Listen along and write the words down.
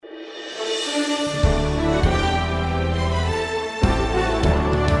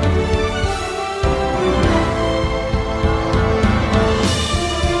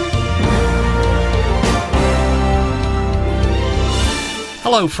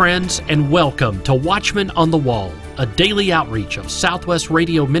Hello, friends, and welcome to Watchmen on the Wall, a daily outreach of Southwest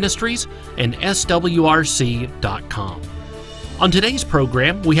Radio Ministries and SWRC.com. On today's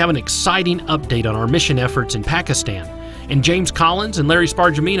program, we have an exciting update on our mission efforts in Pakistan, and James Collins and Larry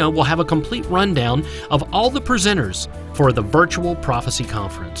Spargimino will have a complete rundown of all the presenters for the Virtual Prophecy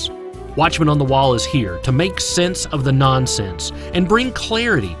Conference. Watchmen on the Wall is here to make sense of the nonsense and bring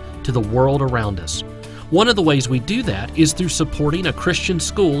clarity to the world around us. One of the ways we do that is through supporting a Christian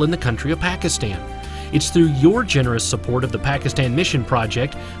school in the country of Pakistan. It's through your generous support of the Pakistan Mission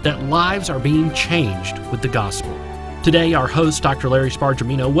Project that lives are being changed with the gospel. Today, our host, Dr. Larry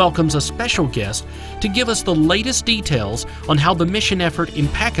Spargimino, welcomes a special guest to give us the latest details on how the mission effort in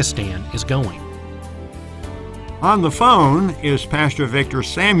Pakistan is going. On the phone is Pastor Victor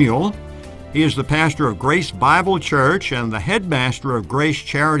Samuel. He is the pastor of Grace Bible Church and the headmaster of Grace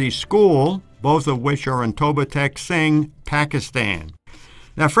Charity School, both of which are in Toba Tek Singh, Pakistan.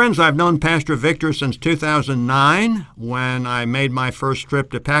 Now, friends, I've known Pastor Victor since 2009 when I made my first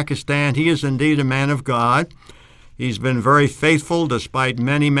trip to Pakistan. He is indeed a man of God. He's been very faithful despite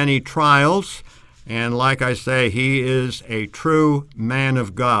many, many trials. And like I say, he is a true man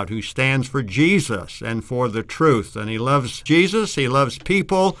of God who stands for Jesus and for the truth. And he loves Jesus, he loves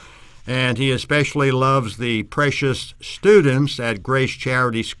people, and he especially loves the precious students at Grace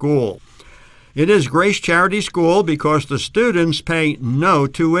Charity School. It is Grace Charity School because the students pay no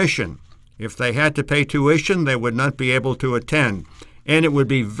tuition. If they had to pay tuition, they would not be able to attend. And it would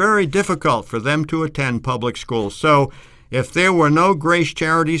be very difficult for them to attend public school. So if there were no Grace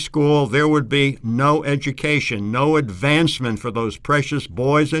Charity School, there would be no education, no advancement for those precious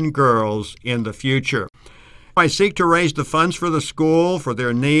boys and girls in the future. I seek to raise the funds for the school, for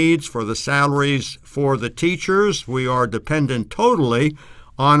their needs, for the salaries for the teachers. We are dependent totally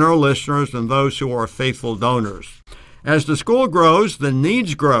on our listeners and those who are faithful donors. As the school grows, the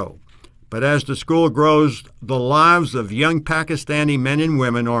needs grow. But as the school grows, the lives of young Pakistani men and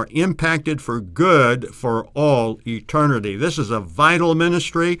women are impacted for good for all eternity. This is a vital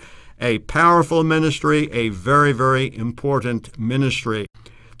ministry, a powerful ministry, a very, very important ministry.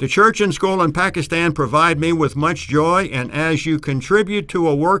 The church and school in Pakistan provide me with much joy, and as you contribute to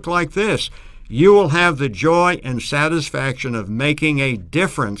a work like this, you will have the joy and satisfaction of making a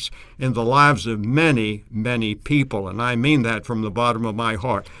difference in the lives of many, many people. And I mean that from the bottom of my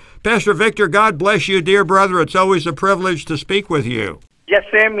heart. Pastor Victor, God bless you, dear brother. It's always a privilege to speak with you. Yes,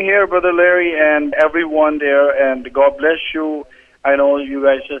 same here, Brother Larry, and everyone there, and God bless you. I know you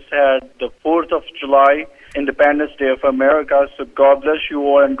guys just had the 4th of July, Independence Day of America, so God bless you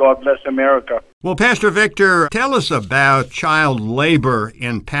all, and God bless America. Well, Pastor Victor, tell us about child labor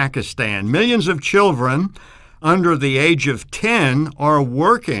in Pakistan. Millions of children under the age of 10 are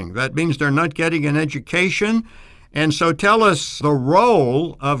working. That means they're not getting an education. And so tell us the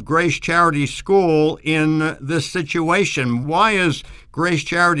role of Grace Charity School in this situation. Why is Grace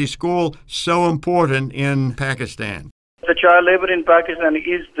Charity School so important in Pakistan? The child labor in Pakistan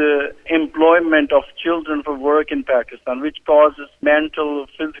is the employment of children for work in Pakistan, which causes mental,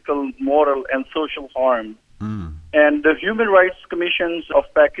 physical, moral, and social harm. And the Human Rights Commissions of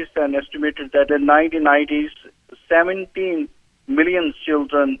Pakistan estimated that in the 1990s, 17 million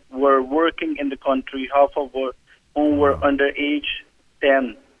children were working in the country, half of whom were under age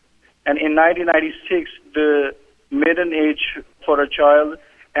 10. And in 1996, the median age for a child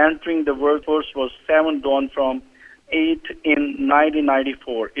entering the workforce was 7, down from 8 in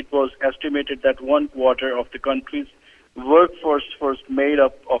 1994. It was estimated that 1/4 of the country's workforce was made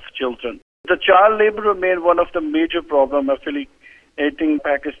up of children. The child labor remained one of the major problems affiliating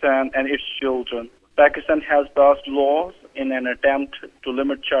Pakistan and its children. Pakistan has passed laws in an attempt to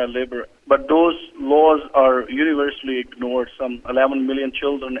limit child labor, but those laws are universally ignored. Some 11 million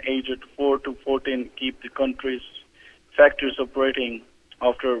children aged 4 to 14 keep the country's factories operating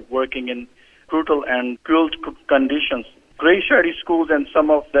after working in brutal and cruel conditions. Grace Charity Schools and some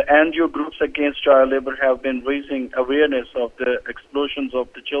of the NGO groups against child labor have been raising awareness of the explosions of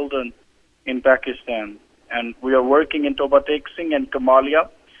the children in Pakistan. And we are working in Toba Tek Singh and Kamalia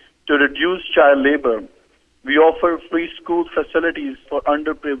to reduce child labor. We offer free school facilities for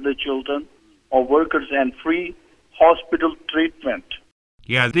underprivileged children or workers and free hospital treatment.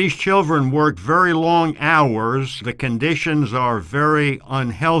 Yeah, these children work very long hours. The conditions are very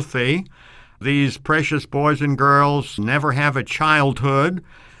unhealthy. These precious boys and girls never have a childhood.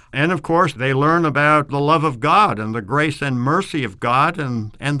 And, of course, they learn about the love of God and the grace and mercy of God,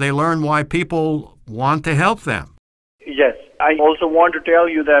 and they learn why people want to help them. Yes. I also want to tell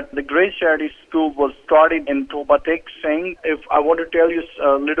you that the Grace Charity School was started in Toba Tek Singh. If I want to tell you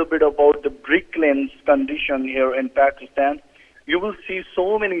a little bit about the bricklaying condition here in Pakistan, you will see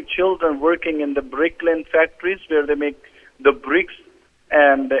so many children working in the bricklaying factories where they make the bricks,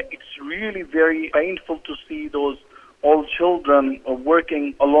 and it's really very painful to see those all children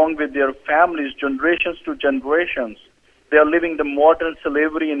working along with their families, generations to generations. They are living the modern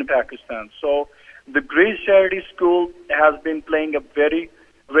slavery in Pakistan. So the Grace Charity School has been playing a very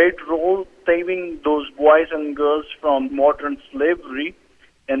great role saving those boys and girls from modern slavery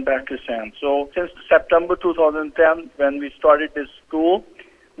in Pakistan. So since September 2010, when we started this school,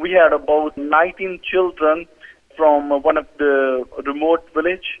 we had about 19 children from one of the remote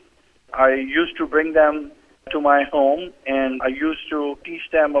village. I used to bring them to my home, and I used to teach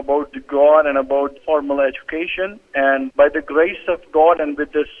them about the God and about formal education. And by the grace of God and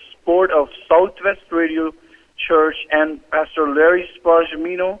with the support of Southwest Radio Church and Pastor Larry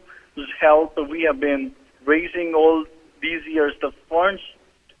Spargemino's help, we have been raising all these years the funds.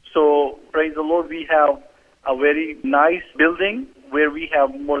 So praise the Lord, we have a very nice building where we have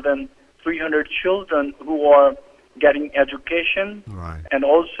more than 300 children who are getting education. Right. And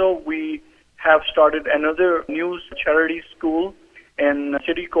also we have started another new charity school in a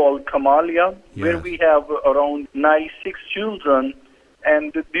city called Kamalia, where we have around 96 children.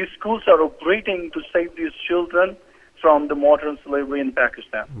 And these schools are operating to save these children from the modern slavery in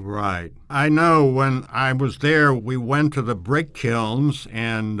Pakistan. Right. I know when I was there, we went to the brick kilns,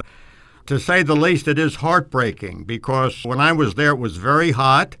 and to say the least, it is heartbreaking because when I was there, it was very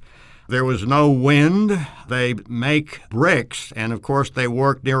hot. There was no wind. They make bricks, and of course, they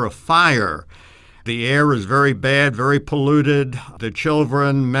work near a fire. The air is very bad, very polluted. The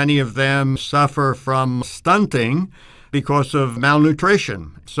children, many of them, suffer from stunting because of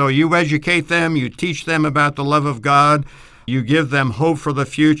malnutrition. So you educate them, you teach them about the love of God, you give them hope for the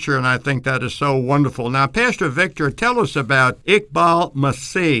future, and I think that is so wonderful. Now, Pastor Victor, tell us about Iqbal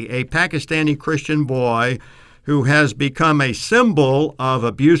Masih, a Pakistani Christian boy who has become a symbol of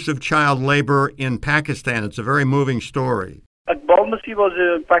abusive child labor in Pakistan. It's a very moving story. Iqbal Masih was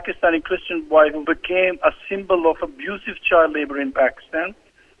a Pakistani Christian boy who became a symbol of abusive child labor in Pakistan.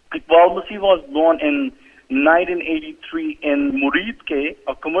 Iqbal Masih was born in 1983 in Muridke,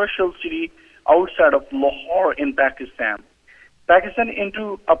 a commercial city outside of Lahore in Pakistan. Pakistan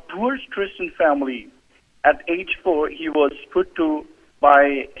into a poor Christian family. At age 4, he was put to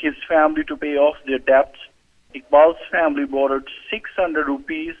by his family to pay off their debts. Iqbal's family borrowed 600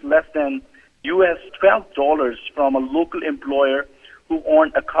 rupees, less than US $12 from a local employer who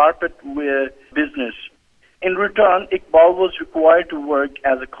owned a carpet business. In return, Iqbal was required to work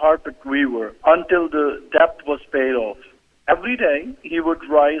as a carpet weaver until the debt was paid off. Every day, he would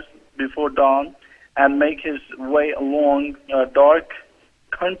rise before dawn and make his way along dark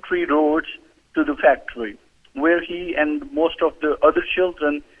country roads to the factory, where he and most of the other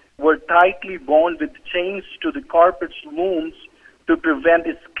children were tightly bound with chains to the carpet's looms to prevent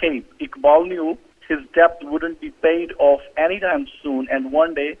escape. Iqbal knew his debt wouldn't be paid off anytime soon, and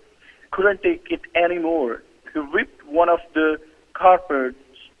one day couldn't take it anymore. He ripped one of the carpets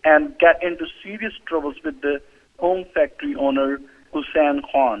and got into serious troubles with the home factory owner, Hussain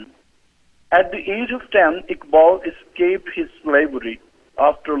Khan. At the age of 10, Iqbal escaped his slavery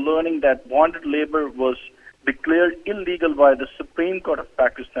after learning that bonded labor was declared illegal by the Supreme Court of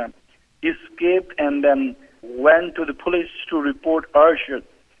Pakistan. He escaped and then went to the police to report Arshad,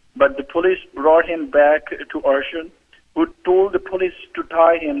 but the police brought him back to Arshad, who told the police to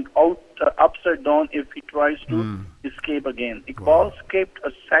tie him out upside down if he tries to escape again. Iqbal escaped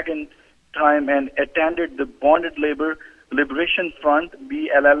a second time and attended the Bonded Labor Liberation Front,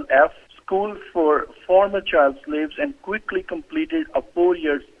 BLLF, school for former child slaves and quickly completed a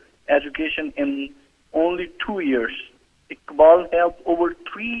 4-year education in only 2 years. Iqbal helped over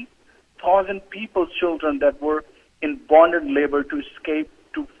 3,000 people's children that were in bonded labor to escape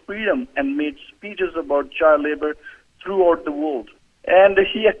to freedom and made speeches about child labor throughout the world. And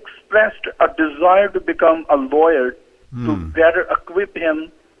he expressed a desire to become a lawyer to better equip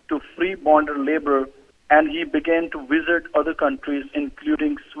him to free bonded labor, and he began to visit other countries,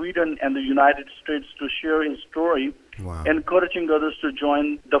 including Sweden and the United States, to share his story, encouraging others to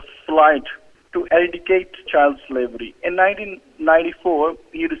join the fight to eradicate child slavery. In 1994,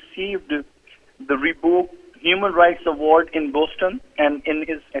 he received the Reebok Human Rights Award in Boston, and in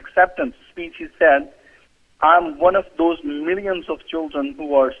his acceptance speech he said, "I'm one of those millions of children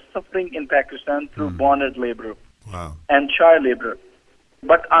who are suffering in Pakistan through bonded labor and child labor.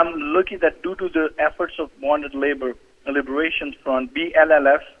 But I'm lucky that due to the efforts of Bonded Labor Liberation Front,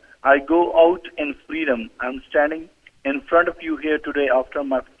 BLLF, I go out in freedom. I'm standing in front of you here today after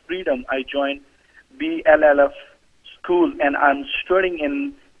my freedom. I joined BLLF school, and I'm studying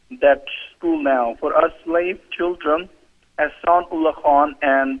in that school now. For us slave children Ahsan Ullah Khan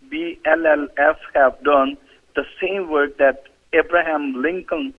and BLLF have done the same work that Abraham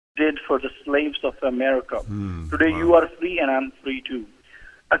Lincoln did for the slaves of America. Today you are free and I'm free too.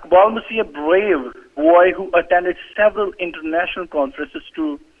 Iqbal Masih, a brave boy who attended several international conferences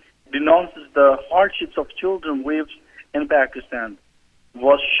to denounce the hardships of children raised in Pakistan,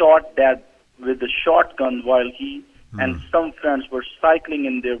 was shot dead with a shotgun while he and some friends were cycling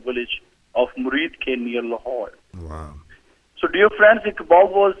in their village of Murid Ke near Lahore. Wow. So, dear friends,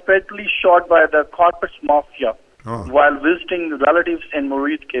 Iqbal was fatally shot by the carpet mafia while visiting relatives in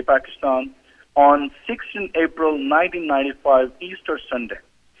Murid Ke, Pakistan, on 16 April 1995, Easter Sunday.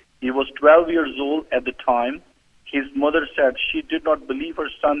 He was 12 years old at the time. His mother said she did not believe her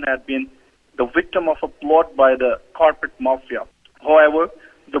son had been the victim of a plot by the carpet mafia. However,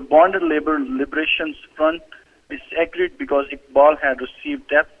 the Bonded Labor Liberations Front disagreed because Iqbal had received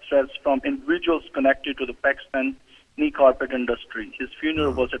death threats from individuals connected to the Pakistani carpet industry. His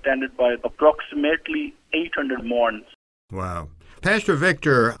funeral was attended by approximately 800 mourners. Wow. Pastor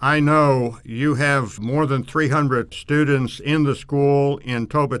Victor, I know you have more than 300 students in the school in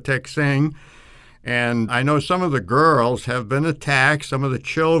Toba Tek Singh, and I know some of the girls have been attacked, some of the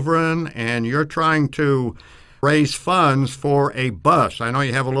children, and you're trying to raise funds for a bus. I know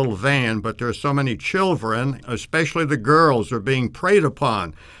you have a little van, but there's so many children, especially the girls, are being preyed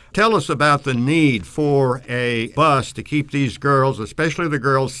upon. Tell us about the need for a bus to keep these girls, especially the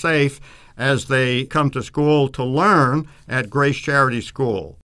girls, safe as they come to school to learn at Grace Charity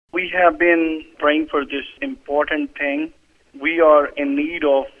School. We have been praying for this important thing. We are in need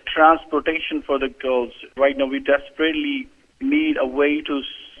of transportation for the girls. Right now, we desperately need a way to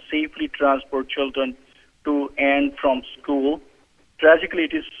safely transport children to and from school. Tragically,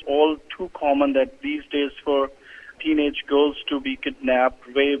 it is all too common that these days for teenage girls to be kidnapped,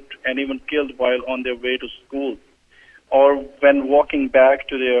 raped, and even killed while on their way to school or when walking back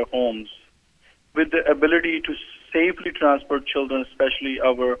to their homes. With the ability to safely transport children, especially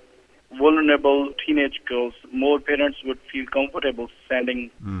our vulnerable teenage girls, more parents would feel comfortable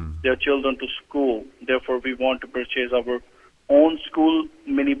sending their children to school. Therefore, we want to purchase our own school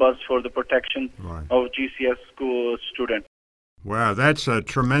minibus for the protection of GCS school students. Wow, that's a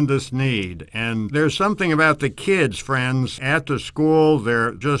tremendous need. And there's something about the kids, friends, at the school.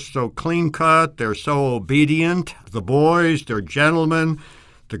 They're just so clean-cut. They're so obedient. The boys, they're gentlemen.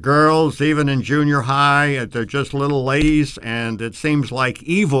 The girls, even in junior high, they're just little ladies. And it seems like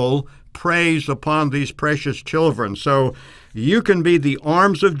evil preys upon these precious children. So you can be the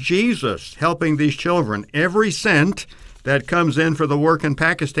arms of Jesus helping these children. Every cent that comes in for the work in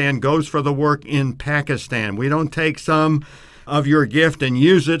Pakistan goes for the work in Pakistan. We don't take some of your gift and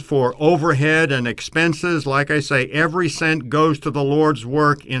use it for overhead and expenses. Like I say, every cent goes to the Lord's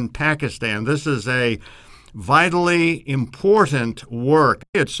work in Pakistan. This is a vitally important work.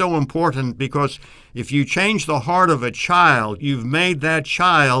 It's so important because if you change the heart of a child, you've made that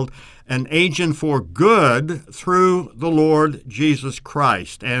child an agent for good through the Lord Jesus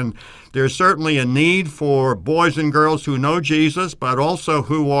Christ. And there's certainly a need for boys and girls who know Jesus, but also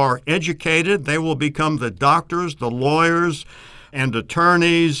who are educated. They will become the doctors, the lawyers, and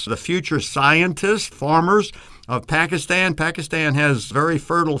attorneys, the future scientists, farmers of Pakistan. Pakistan has very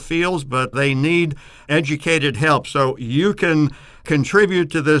fertile fields, but they need educated help. So you can contribute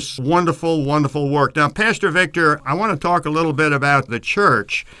to this wonderful, wonderful work. Now, Pastor Victor, I want to talk a little bit about the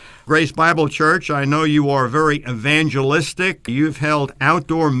church. Grace Bible Church, I know you are very evangelistic. You've held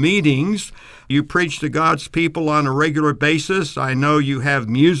outdoor meetings. You preach to God's people on a regular basis. I know you have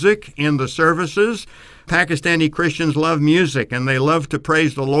music in the services. Pakistani Christians love music, and they love to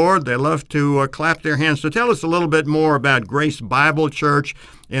praise the Lord. They love to clap their hands. So tell us a little bit more about Grace Bible Church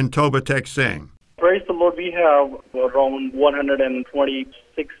in Toba Tek Singh. Praise the Lord. We have around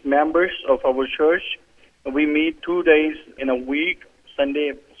 126 members of our church. We meet 2 days in a week.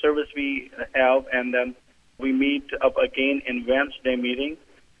 Sunday service we have, and then we meet up again in Wednesday meeting.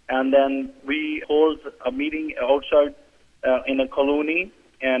 And then we hold a meeting outside in a colony,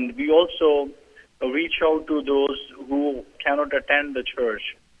 and we also reach out to those who cannot attend the church.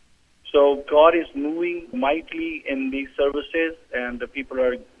 So God is moving mightily in these services, and the people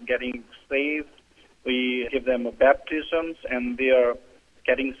are getting saved. We give them baptisms, and they are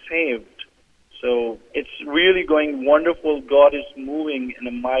getting saved. So it's really going wonderful. God is moving in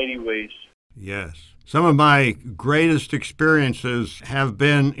a mighty ways. Yes. Some of my greatest experiences have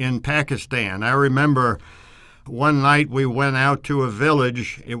been in Pakistan. I remember one night we went out to a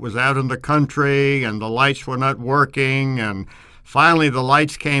village. It was out in the country, and the lights were not working, and finally the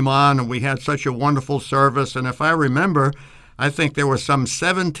lights came on, and we had such a wonderful service. And if I remember, I think there were some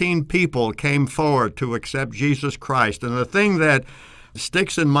 17 people came forward to accept Jesus Christ. And the thing that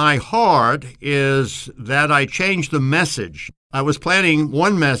sticks in my heart is that I changed the message. I was planning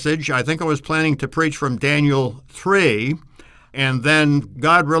one message. I think I was planning to preach from Daniel 3, and then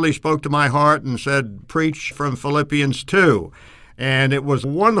God really spoke to my heart and said, preach from Philippians 2. And it was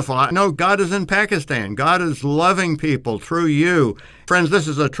wonderful. I know God is in Pakistan. God is loving people through you. Friends, this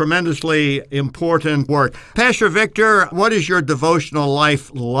is a tremendously important work. Pastor Victor, what is your devotional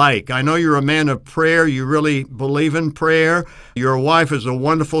life like? I know you're a man of prayer. You really believe in prayer. Your wife is a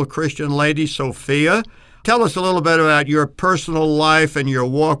wonderful Christian lady, Sophia. Tell us a little bit about your personal life and your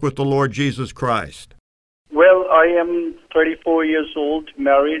walk with the Lord Jesus Christ. Well, I am 34 years old,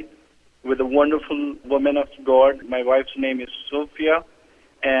 married, with a wonderful woman of God. My wife's name is Sophia,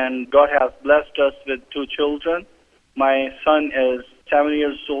 and God has blessed us with 2 children. My son is 7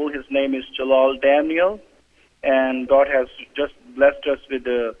 years old. His name is Jalal Daniel, and God has just blessed us with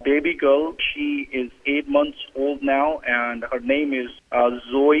a baby girl. She is 8 months old now, and her name is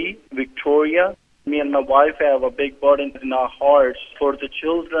Zoe Victoria. Me and my wife have a big burden in our hearts for the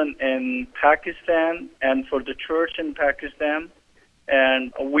children in Pakistan and for the church in Pakistan.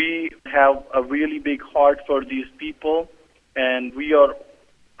 And we have a really big heart for these people, and we are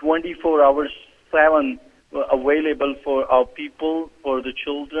 24 hours 7 available for our people, for the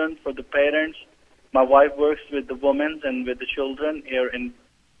children, for the parents. My wife works with the women and with the children here in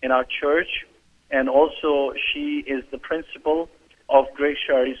our church, and also she is the principal of Grace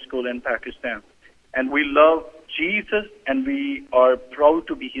Charity School in Pakistan. And we love Jesus, and we are proud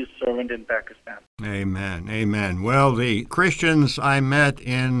to be his servant in Pakistan. Amen. Amen. Well, the Christians I met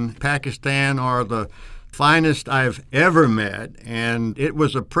in Pakistan are the finest I've ever met, and it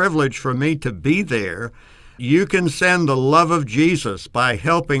was a privilege for me to be there. You can send the love of Jesus by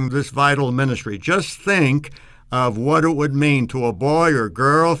helping this vital ministry. Just think of what it would mean to a boy or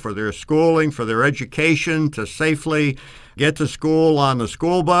girl for their schooling, for their education, to safely get to school on the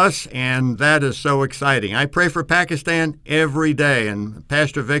school bus, and that is so exciting. I pray for Pakistan every day, and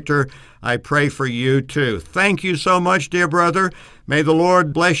Pastor Victor, I pray for you too. Thank you so much, dear brother. May the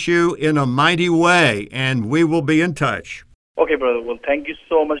Lord bless you in a mighty way, and we will be in touch. Okay, brother. Well, thank you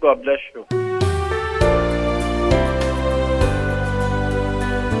so much. God bless you.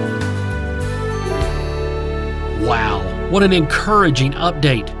 Wow, what an encouraging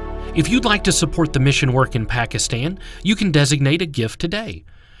update. If you'd like to support the mission work in Pakistan, you can designate a gift today.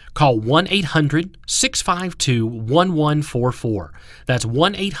 Call 1-800-652-1144. That's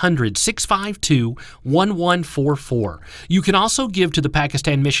 1-800-652-1144. You can also give to the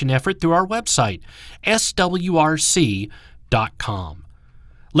Pakistan mission effort through our website, swrc.com.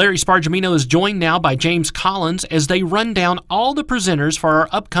 Larry Spargimino is joined now by James Collins as they run down all the presenters for our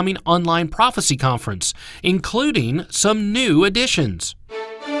upcoming online prophecy conference, including some new additions.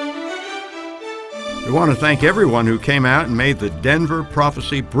 We want to thank everyone who came out and made the Denver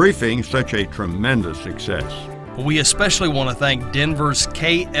Prophecy Briefing such a tremendous success. We especially want to thank Denver's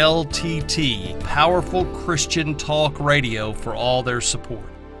KLTT, Powerful Christian Talk Radio, for all their support.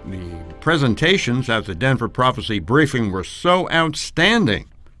 The presentations at the Denver Prophecy Briefing were so outstanding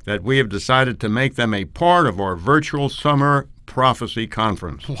that we have decided to make them a part of our virtual summer prophecy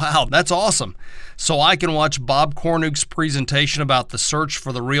conference. Wow, that's awesome. So I can watch Bob Cornuke's presentation about the search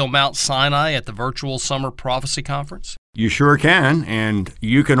for the real Mount Sinai at the virtual summer prophecy conference? You sure can, and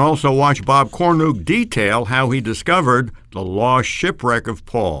you can also watch Bob Cornuke detail how he discovered the lost shipwreck of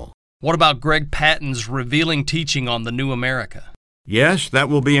Paul. What about Greg Patton's revealing teaching on the New America? Yes, that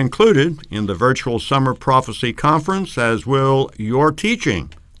will be included in the virtual summer prophecy conference, as will your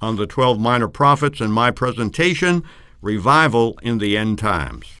teaching on the 12 minor prophets and my presentation, Revival in the End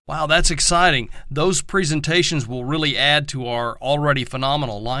Times. Wow, that's exciting. Those presentations will really add to our already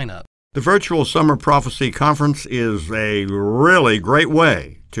phenomenal lineup. The virtual summer prophecy conference is a really great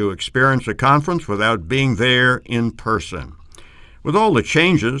way to experience a conference without being there in person. With all the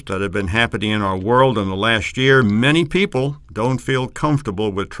changes that have been happening in our world in the last year, many people don't feel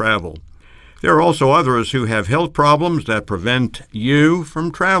comfortable with travel. There are also others who have health problems that prevent you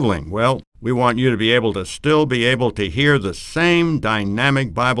from traveling. Well, we want you to be able to still be able to hear the same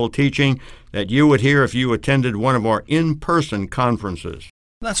dynamic Bible teaching that you would hear if you attended one of our in-person conferences.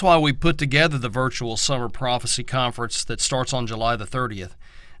 That's why we put together the virtual summer prophecy conference that starts on July the 30th.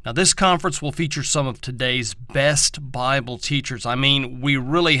 Now, this conference will feature some of today's best Bible teachers. I mean, we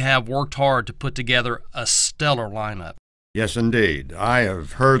really have worked hard to put together a stellar lineup. Yes, indeed. I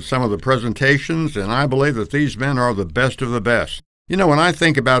have heard some of the presentations, and I believe that these men are the best of the best. You know, when I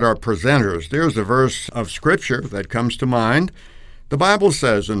think about our presenters, there's a verse of Scripture that comes to mind. The Bible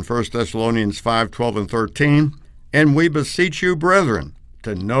says in 1 Thessalonians 5:12 and 13, And we beseech you, brethren,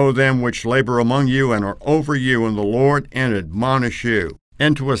 to know them which labor among you and are over you in the Lord, and admonish you,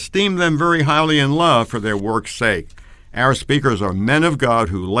 and to esteem them very highly in love for their work's sake. Our speakers are men of God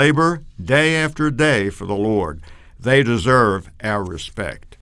who labor day after day for the Lord. They deserve our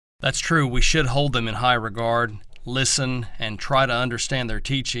respect. That's true. We should hold them in high regard, listen, and try to understand their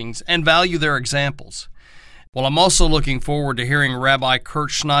teachings, and value their examples. Well, I'm also looking forward to hearing Rabbi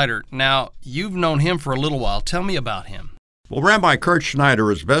Kurt Schneider. Now, you've known him for a little while. Tell me about him. Well, Rabbi Kurt Schneider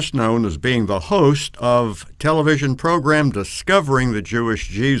is best known as being the host of television program Discovering the Jewish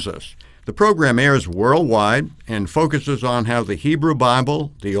Jesus. The program airs worldwide and focuses on how the Hebrew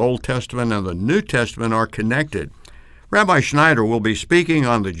Bible, the Old Testament, and the New Testament are connected. Rabbi Schneider will be speaking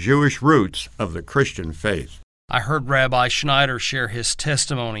on the Jewish roots of the Christian faith. I heard Rabbi Schneider share his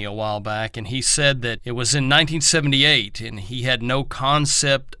testimony a while back, and he said that it was in 1978, and he had no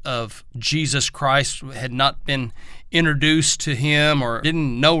concept of Jesus Christ, had not been introduced to him, or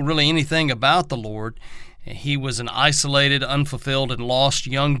didn't know really anything about the Lord. He was an isolated, unfulfilled, and lost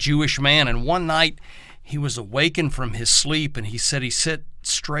young Jewish man, and one night he was awakened from his sleep, and he said he sat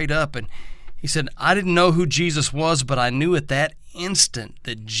straight up, and he said, I didn't know who Jesus was, but I knew at that instant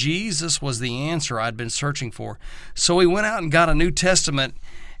that Jesus was the answer I'd been searching for. So he went out and got a New Testament,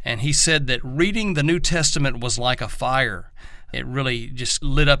 and he said that reading the New Testament was like a fire. It really just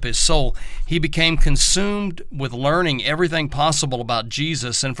lit up his soul. He became consumed with learning everything possible about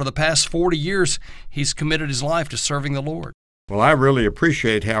Jesus, and for the past 40 years, he's committed his life to serving the Lord. Well, I really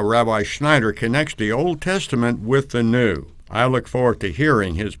appreciate how Rabbi Schneider connects the Old Testament with the New. I look forward to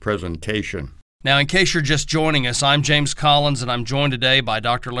hearing his presentation. Now, in case you're just joining us, I'm James Collins, and I'm joined today by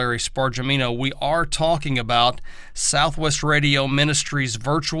Dr. Larry Spargimino. We are talking about Southwest Radio Ministries'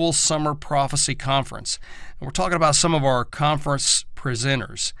 virtual Summer Prophecy Conference. And we're talking about some of our conference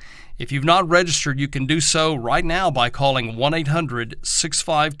presenters. If you've not registered, you can do so right now by calling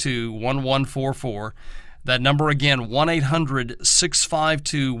 1-800-652-1144. That number again,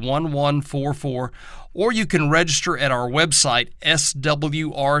 1-800-652-1144. Or you can register at our website, swrc.com.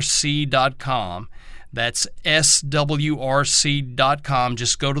 That's swrc.com.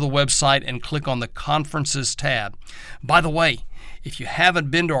 Just go to the website and click on the Conferences tab. By the way, if you haven't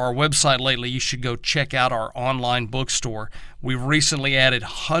been to our website lately, you should go check out our online bookstore. We've recently added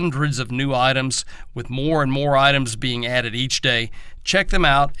hundreds of new items, with more and more items being added each day. Check them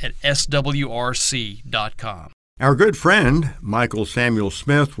out at swrc.com. Our good friend, Michael Samuel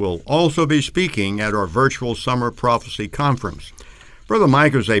Smith, will also be speaking at our virtual Summer Prophecy Conference. Brother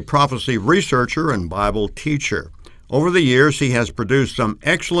Mike is a prophecy researcher and Bible teacher. Over the years, he has produced some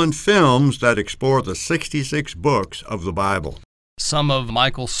excellent films that explore the 66 books of the Bible. Some of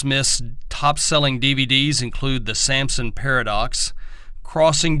Michael Smith's top-selling DVDs include The Samson Paradox,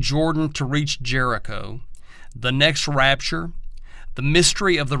 Crossing Jordan to Reach Jericho, The Next Rapture, The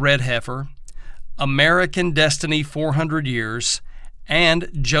Mystery of the Red Heifer, American Destiny 400 Years, and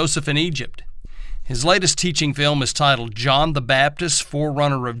Joseph in Egypt. His latest teaching film is titled John the Baptist,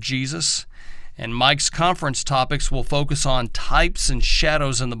 Forerunner of Jesus, and Mike's conference topics will focus on types and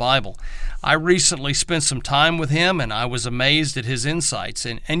shadows in the Bible. I recently spent some time with him, and I was amazed at his insights,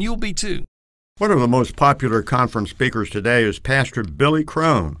 and you'll be too. One of the most popular conference speakers today is Pastor Billy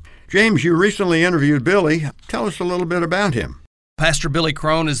Crone. James, you recently interviewed Billy. Tell us a little bit about him. Pastor Billy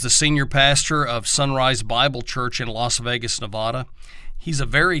Crone is the senior pastor of Sunrise Bible Church in Las Vegas, Nevada. He's a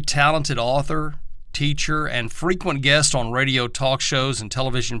very talented author, teacher, and frequent guest on radio talk shows and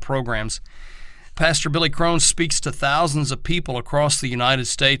television programs. Pastor Billy Crone speaks to thousands of people across the United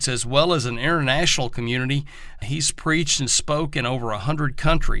States as well as an international community. He's preached and spoke in over 100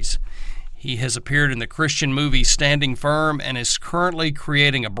 countries. He has appeared in the Christian movie Standing Firm and is currently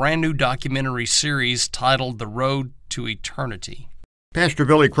creating a brand new documentary series titled The Road to Eternity. Pastor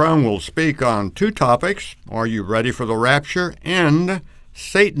Billy Crone will speak on two topics: Are you ready for the rapture? And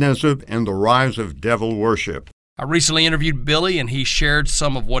Satanism and the rise of devil worship. I recently interviewed Billy, and he shared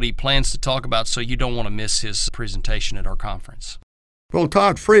some of what he plans to talk about, so you don't want to miss his presentation at our conference. Well,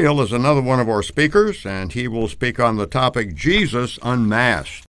 Todd Friel is another one of our speakers, and he will speak on the topic Jesus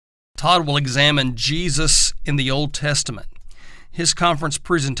Unmasked. Todd will examine Jesus in the Old Testament. His conference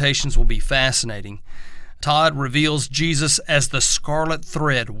presentations will be fascinating. Todd reveals Jesus as the scarlet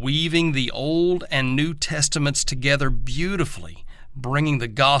thread, weaving the Old and New Testaments together beautifully, bringing the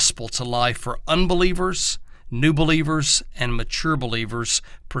gospel to life for unbelievers, new believers, and mature believers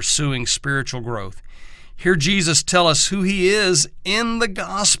pursuing spiritual growth. Hear Jesus tell us who he is in the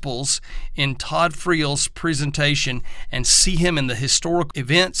Gospels in Todd Friel's presentation, and see him in the historical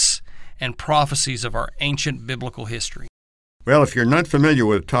events and prophecies of our ancient biblical history. Well, if you're not familiar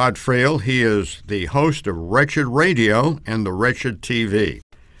with Todd Friel, he is the host of Wretched Radio and the Wretched TV.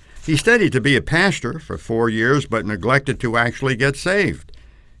 He studied to be a pastor for 4 years, but neglected to actually get saved.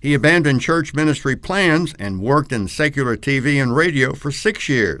 He abandoned church ministry plans and worked in secular TV and radio for 6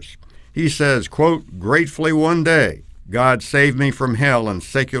 years. He says, quote, "Gratefully one day, God saved me from hell in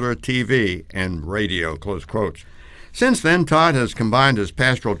secular TV and radio," close quotes. Since then, Todd has combined his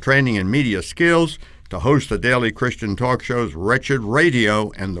pastoral training and media skills to host the daily Christian talk shows Wretched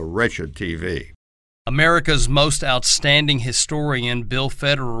Radio and the Wretched TV. America's most outstanding historian, Bill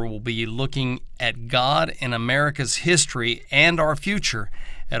Federer, will be looking at God in America's history and our future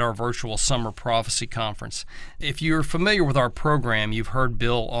at our virtual Summer Prophecy Conference. If you're familiar with our program, you've heard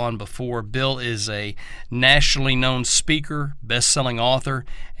Bill on before. Bill is a nationally known speaker, best-selling author,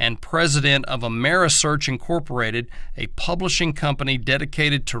 and president of Amerisearch Incorporated, a publishing company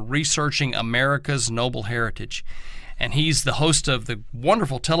dedicated to researching America's noble heritage. And he's the host of the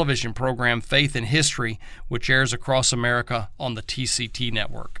wonderful television program Faith and History, which airs across America on the TCT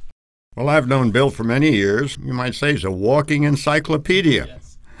network. Well, I've known Bill for many years. You might say he's a walking encyclopedia. Yes.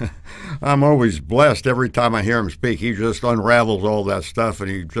 I'm always blessed every time I hear him speak. He just unravels all that stuff, and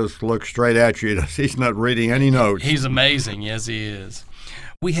he just looks straight at you. He's not reading any notes. He's amazing. Yes, he is.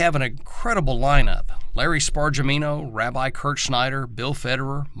 We have an incredible lineup. Larry Spargimino, Rabbi Kurt Schneider, Bill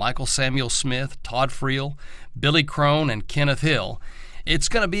Federer, Michael Samuel Smith, Todd Friel, Billy Crone, and Kenneth Hill. It's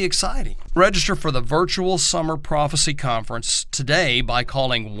going to be exciting. Register for the virtual Summer Prophecy Conference today by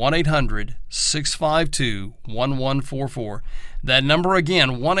calling 1-800-652-1144. That number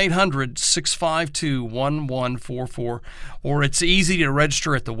again, 1-800-652-1144. Or it's easy to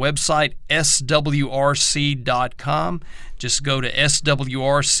register at the website swrc.com. Just go to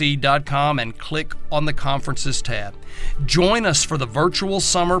swrc.com and click on the Conferences tab. Join us for the virtual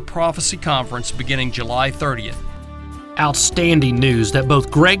Summer Prophecy Conference beginning July 30th. Outstanding news that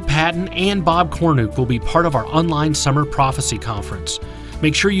both Greg Patton and Bob Cornuke will be part of our online Summer Prophecy Conference.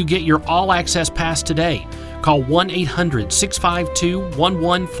 Make sure you get your all-access pass today. Call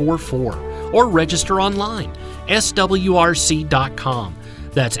 1-800-652-1144 or register online, swrc.com.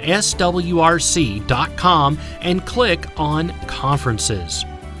 That's swrc.com and click on Conferences.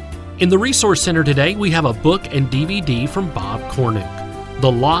 In the Resource Center today, we have a book and DVD from Bob Cornuke,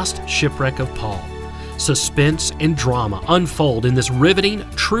 The Lost Shipwreck of Paul. Suspense and drama unfold in this riveting,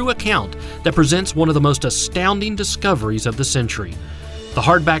 true account that presents one of the most astounding discoveries of the century. The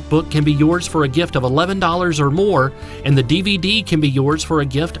hardback book can be yours for a gift of $11 or more, and the DVD can be yours for a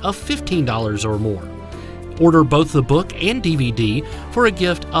gift of $15 or more. Order both the book and DVD for a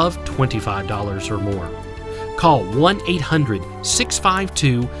gift of $25 or more. Call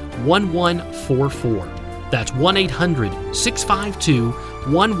 1-800-652-1144. That's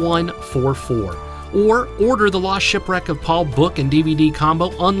 1-800-652-1144. Or order the Lost Shipwreck of Paul book and DVD combo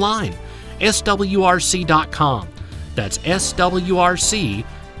online, swrc.com. That's swrc.com.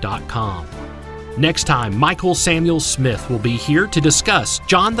 Next time, Michael Samuel Smith will be here to discuss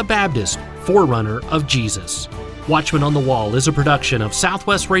John the Baptist, forerunner of Jesus. Watchman on the Wall is a production of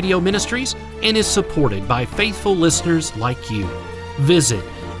Southwest Radio Ministries and is supported by faithful listeners like you. Visit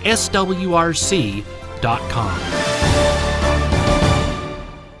swrc.com.